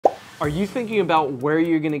Are you thinking about where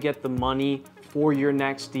you're going to get the money for your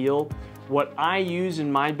next deal? What I use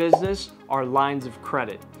in my business are lines of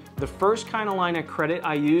credit. The first kind of line of credit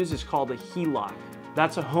I use is called a HELOC.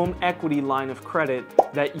 That's a home equity line of credit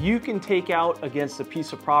that you can take out against a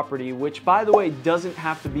piece of property, which, by the way, doesn't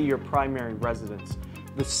have to be your primary residence.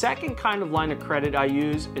 The second kind of line of credit I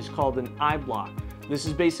use is called an IBLOC. This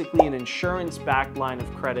is basically an insurance-backed line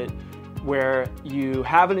of credit where you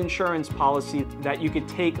have an insurance policy that you could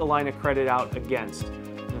take a line of credit out against.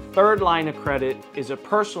 The third line of credit is a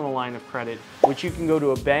personal line of credit, which you can go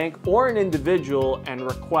to a bank or an individual and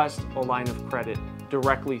request a line of credit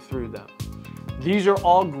directly through them. These are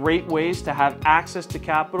all great ways to have access to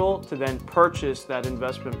capital to then purchase that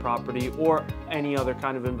investment property or any other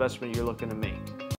kind of investment you're looking to make.